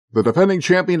The defending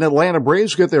champion Atlanta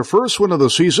Braves get their first win of the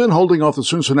season, holding off the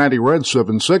Cincinnati Reds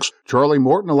 7-6. Charlie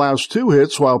Morton allows 2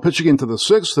 hits while pitching into the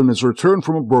 6th in his return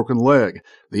from a broken leg.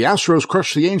 The Astros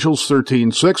crushed the Angels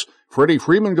 13-6. Freddie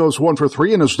Freeman goes 1 for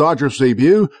 3 in his Dodgers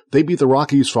debut. They beat the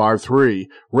Rockies 5-3.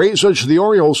 Rays edged the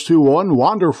Orioles 2-1.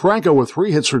 Wander Franco with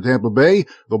 3 hits for Tampa Bay.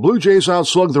 The Blue Jays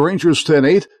outslugged the Rangers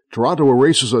 10-8. Toronto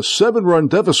erases a 7-run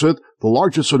deficit, the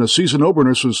largest in a season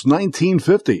opener since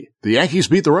 1950. The Yankees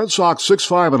beat the Red Sox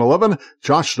 6-5-11.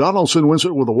 Josh Donaldson wins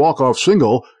it with a walk-off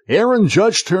single. Aaron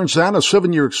Judge turns down a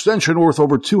 7-year extension worth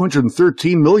over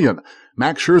 $213 million.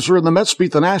 Max Scherzer and the Mets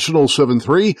beat the Nationals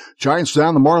 7-3. Giants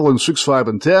down the Marlins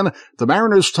 6-5-10. The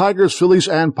Mariners, Tigers, Phillies,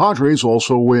 and Padres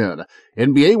also win.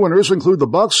 NBA winners include the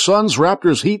Bucks, Suns,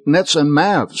 Raptors, Heat, Nets, and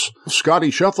Mavs. Scottie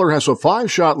Scheffler has a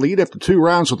 5-shot lead after 2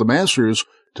 rounds at the Masters.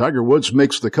 Tiger Woods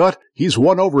makes the cut. He's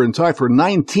 1 over and tied for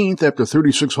 19th after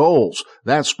 36 holes.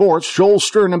 That's sports. Joel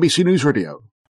Stern, NBC News Radio.